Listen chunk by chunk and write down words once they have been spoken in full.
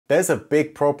There's a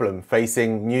big problem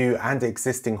facing new and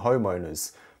existing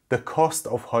homeowners: the cost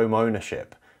of home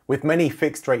ownership. With many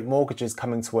fixed rate mortgages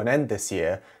coming to an end this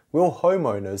year, will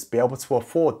homeowners be able to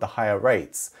afford the higher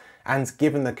rates? And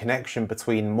given the connection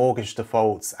between mortgage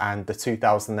defaults and the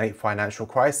 2008 financial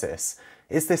crisis,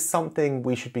 is this something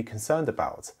we should be concerned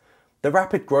about? The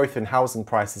rapid growth in housing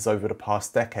prices over the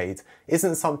past decade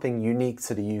isn't something unique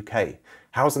to the UK.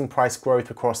 Housing price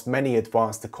growth across many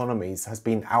advanced economies has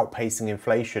been outpacing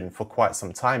inflation for quite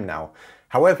some time now.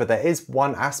 However, there is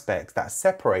one aspect that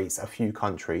separates a few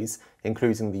countries,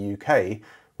 including the UK,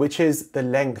 which is the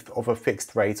length of a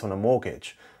fixed rate on a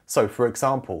mortgage. So, for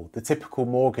example, the typical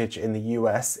mortgage in the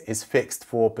US is fixed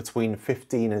for between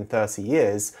 15 and 30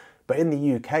 years, but in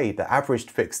the UK, the average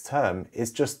fixed term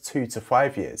is just 2 to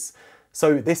 5 years.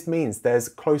 So this means there's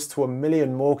close to 1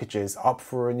 million mortgages up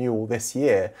for renewal this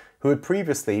year who had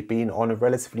previously been on a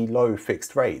relatively low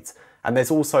fixed rate. And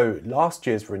there's also last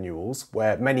year's renewals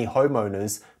where many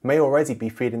homeowners may already be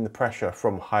feeling the pressure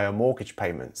from higher mortgage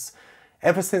payments.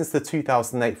 Ever since the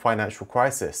 2008 financial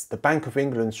crisis, the Bank of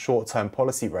England's short-term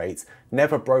policy rate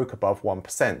never broke above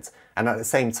 1%. And at the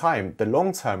same time, the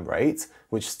long-term rate,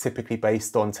 which is typically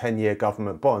based on 10-year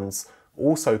government bonds,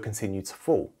 also continued to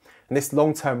fall. And this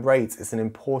long-term rate is an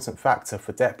important factor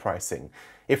for debt pricing.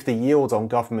 If the yield on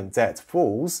government debt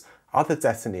falls, other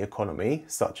debt in the economy,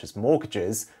 such as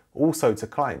mortgages, also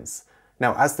declines.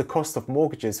 Now, as the cost of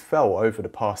mortgages fell over the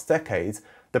past decade,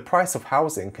 the price of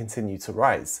housing continued to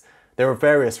rise. There are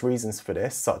various reasons for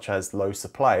this, such as low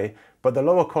supply, but the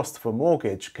lower cost of a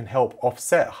mortgage can help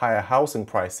offset higher housing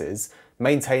prices,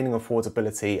 maintaining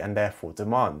affordability and therefore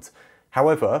demand.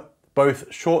 However,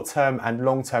 both short-term and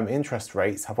long-term interest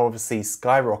rates have obviously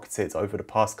skyrocketed over the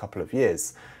past couple of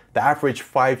years. The average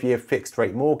 5-year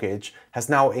fixed-rate mortgage has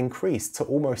now increased to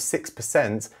almost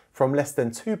 6% from less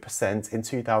than 2% in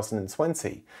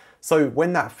 2020. So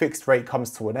when that fixed rate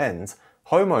comes to an end,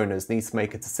 homeowners need to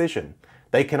make a decision.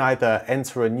 They can either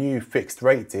enter a new fixed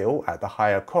rate deal at the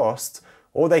higher cost,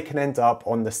 or they can end up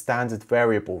on the standard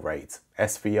variable rate,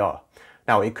 SVR.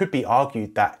 Now, it could be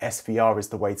argued that SVR is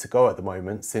the way to go at the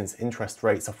moment since interest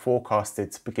rates are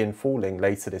forecasted to begin falling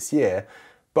later this year,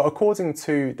 but according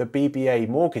to the BBA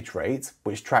mortgage rate,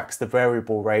 which tracks the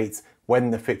variable rate when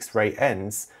the fixed rate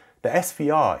ends, the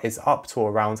SVR is up to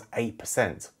around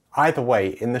 8%. Either way,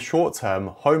 in the short term,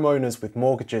 homeowners with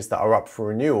mortgages that are up for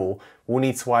renewal will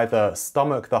need to either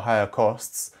stomach the higher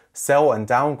costs, sell and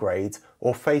downgrade,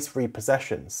 or face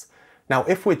repossessions. Now,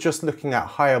 if we're just looking at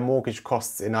higher mortgage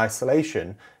costs in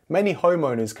isolation, many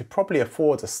homeowners could probably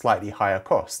afford a slightly higher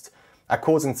cost.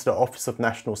 According to the Office of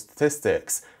National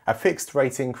Statistics, a fixed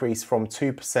rate increase from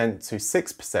 2% to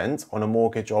 6% on a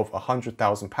mortgage of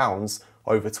 £100,000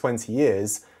 over 20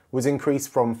 years was increased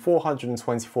from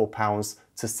 £424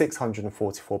 to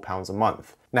 £644 a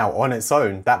month. Now, on its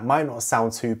own, that might not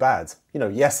sound too bad.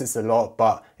 Yes, it's a lot,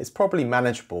 but it's probably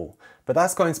manageable. But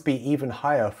that's going to be even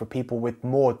higher for people with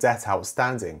more debt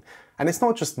outstanding. And it's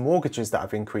not just mortgages that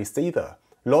have increased either.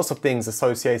 Lots of things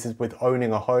associated with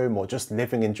owning a home or just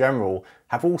living in general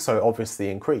have also obviously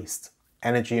increased.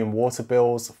 Energy and water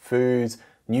bills, food,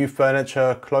 new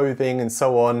furniture, clothing, and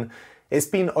so on. It's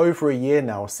been over a year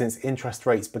now since interest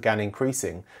rates began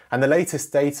increasing, and the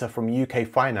latest data from UK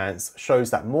Finance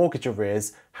shows that mortgage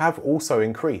arrears have also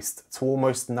increased to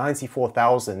almost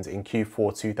 94,000 in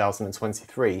Q4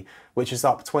 2023, which is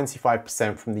up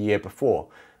 25% from the year before.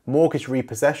 Mortgage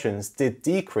repossessions did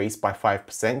decrease by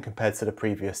 5% compared to the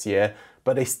previous year,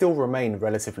 but they still remain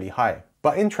relatively high.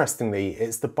 But interestingly,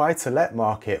 it's the buy-to-let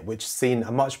market which has seen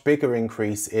a much bigger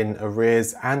increase in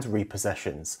arrears and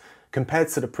repossessions. Compared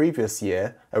to the previous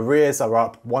year, arrears are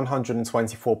up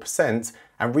 124%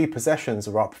 and repossessions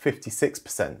are up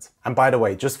 56%. And by the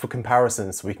way, just for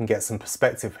comparison so we can get some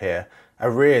perspective here,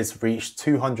 arrears reached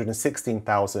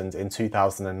 216,000 in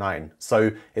 2009,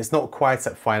 so it's not quite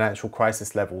at financial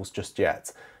crisis levels just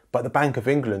yet. But the Bank of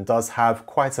England does have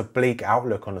quite a bleak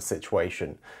outlook on the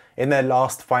situation. In their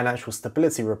last financial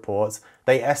stability report,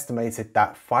 they estimated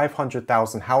that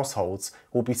 500,000 households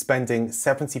will be spending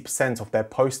 70% of their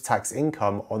post-tax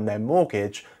income on their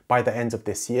mortgage by the end of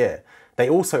this year. They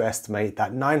also estimate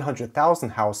that 900,000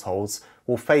 households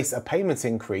will face a payment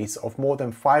increase of more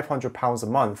than £500 a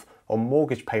month on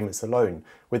mortgage payments alone,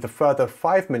 with a further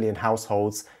 5 million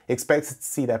households expected to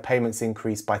see their payments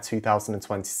increase by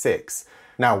 2026.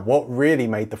 Now, what really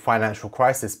made the financial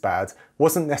crisis bad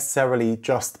wasn't necessarily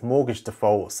just mortgage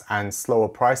defaults and slower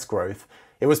price growth.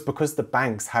 It was because the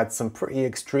banks had some pretty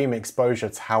extreme exposure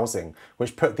to housing,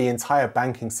 which put the entire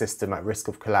banking system at risk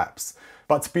of collapse.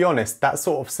 But to be honest, that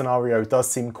sort of scenario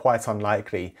does seem quite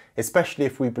unlikely, especially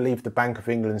if we believe the Bank of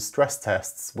England's stress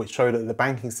tests, which show that the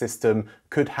banking system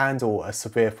could handle a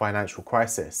severe financial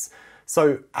crisis.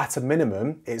 So at a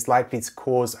minimum, it's likely to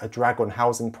cause a drag on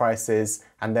housing prices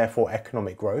and therefore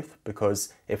economic growth,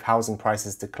 because if housing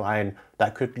prices decline,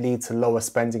 that could lead to lower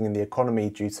spending in the economy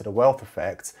due to the wealth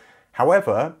effect.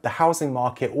 However, the housing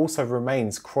market also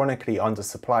remains chronically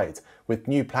undersupplied, with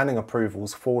new planning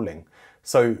approvals falling.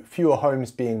 So fewer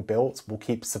homes being built will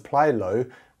keep supply low,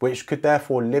 which could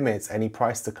therefore limit any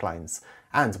price declines.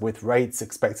 And with rates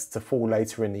expected to fall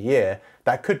later in the year,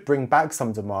 that could bring back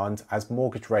some demand as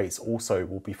mortgage rates also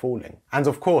will be falling. And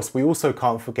of course, we also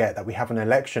can't forget that we have an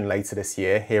election later this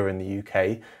year here in the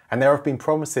UK, and there have been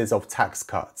promises of tax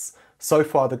cuts. So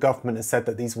far, the government has said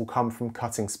that these will come from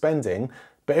cutting spending,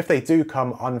 but if they do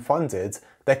come unfunded,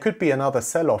 there could be another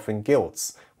sell-off in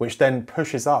gilts, which then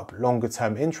pushes up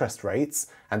longer-term interest rates,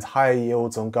 and higher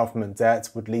yields on government debt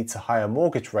would lead to higher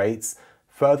mortgage rates,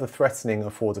 further threatening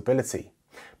affordability.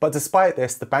 But despite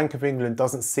this, the Bank of England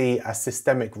doesn't see a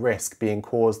systemic risk being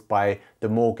caused by the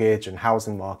mortgage and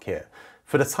housing market.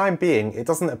 For the time being, it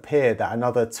doesn't appear that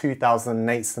another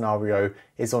 2008 scenario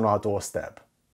is on our doorstep.